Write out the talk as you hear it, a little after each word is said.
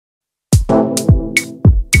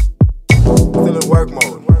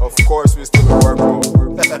Of course, we still work mode.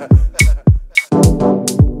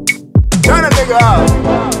 Turn a nigga out.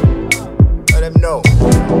 Let them know.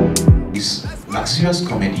 It's luxurious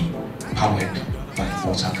comedy powered by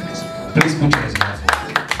Malta Guinness. Please put your hands up.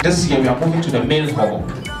 This year we are moving to the main hall.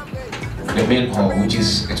 The main hall, which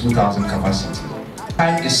is a 2,000 capacity.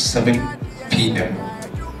 Time is 7 p.m.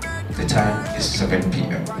 The time is 7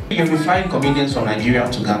 p.m. You'll be flying comedians from Nigeria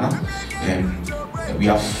to Ghana. We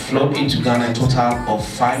have flown into Ghana a total of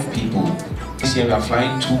 5 people. This year we are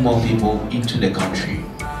flying 2 more people into the country.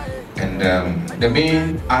 And the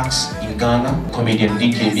main acts in Ghana, comedian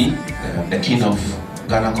DKB, the king of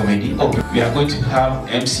Ghana comedy. We are going to have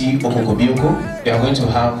MC Okokobioko. We are going to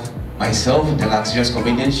have myself, the luxurious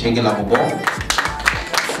comedian Shege Labobo.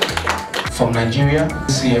 From Nigeria,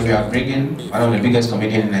 this year we are bringing one of the biggest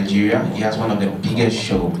comedians in Nigeria. He has one of the biggest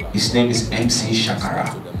shows. His name is MC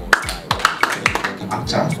Shakara.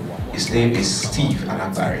 Actor. His name is Steve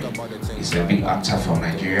Anabari. He's a big actor from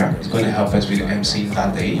Nigeria. He's going to help us with the MC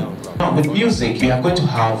that day. Now, with music, we are going to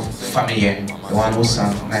have Famiye, the one who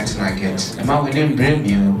sang 99 Gets. The man we didn't bring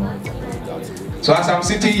you. So as I'm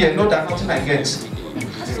sitting here, know that nothing I get.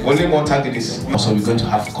 Only one target is. Also, we're going to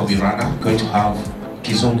have Kobe Rana, going to have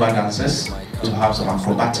Kizomba dancers, to have some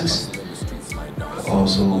acrobatics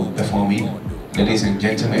also performing. Ladies and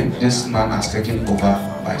gentlemen, this man has taken over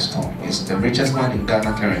by storm. He's the richest man in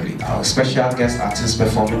Ghana currently. Our special guest artist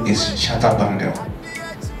performing is Shatta Bundle.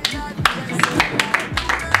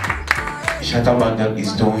 Shatta Bundle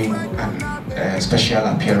is doing a special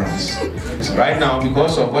appearance. Right now,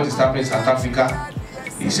 because of what is happening in South Africa,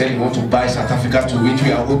 he said he wants to buy South Africa, to which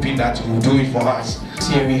we are hoping that he will do it for us.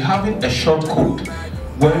 See, we're having a short code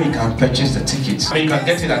where you can purchase the tickets. You can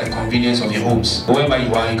get it at the convenience of your homes. Wherever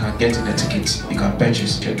you are, you can get the tickets. You can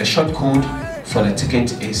purchase. The short code for the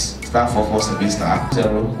ticket is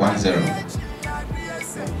 *447*010#.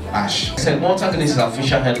 I said Malta Guinness is our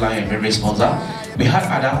official headline and very sponsor. We had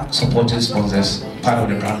other supporting sponsors part of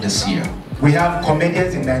the brand this year. We have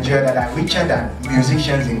comedians in Nigeria that are richer than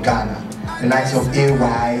musicians in Ghana. The likes of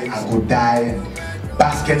AY, Agodai, and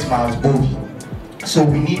Basket Mouse Bobby. So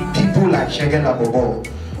we need people like Shege Labobo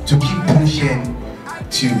to keep pushing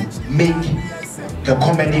to make the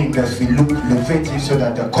comedy industry look lucrative so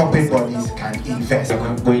that the corporate bodies can invest. What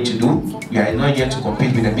we're going to do, we are not here to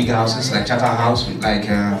compete with the big houses like Charterhouse, like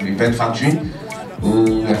Event Factory.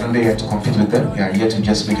 We are not here to compete with them. We are here to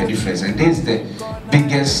just make a difference. And this is the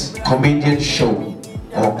biggest comedian show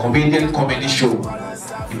or comedy show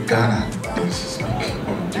in Ghana. I speak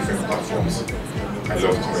on different platforms. I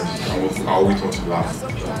love comedy. I always want to laugh.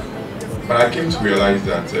 But I came to realize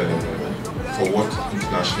that for what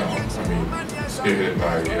international, spearheaded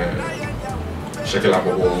by Shege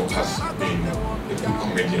Labobo, has been a good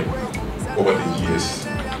comedian over the years.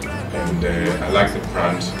 And I like the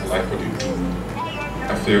brand, I like what they do.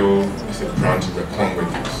 I feel it's a brand to reckon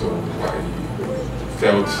with, so I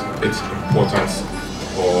felt it's important,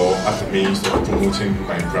 or as a means of promoting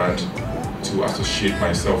my brand, to associate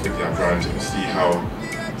myself with their brand and see how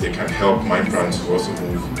they can help my brand to also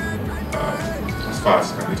move as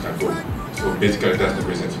fast as it can go. So basically that's the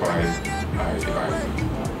reasons why I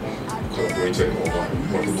collaborated or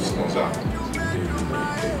wanted to sponsor the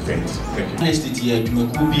event. Thank you. Estate here,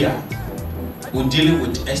 we're dealing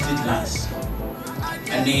with estate lands,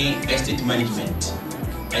 any estate management,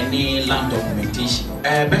 any land documentation.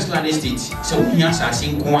 Best land estate, so we have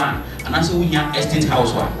Sasin and also we have estate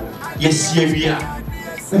house one. Yes, here we are.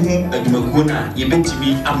 Dumaguna, you bet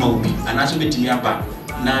me a mobi, and also bet me about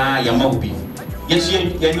na Yamobi. Yes,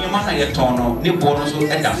 you're man, I tono, no bonus or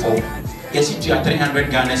at 4. Yes, you are 300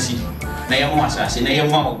 Ghana city. Nayamo assassin,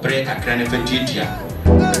 Nayamo break a cranny for Gigia.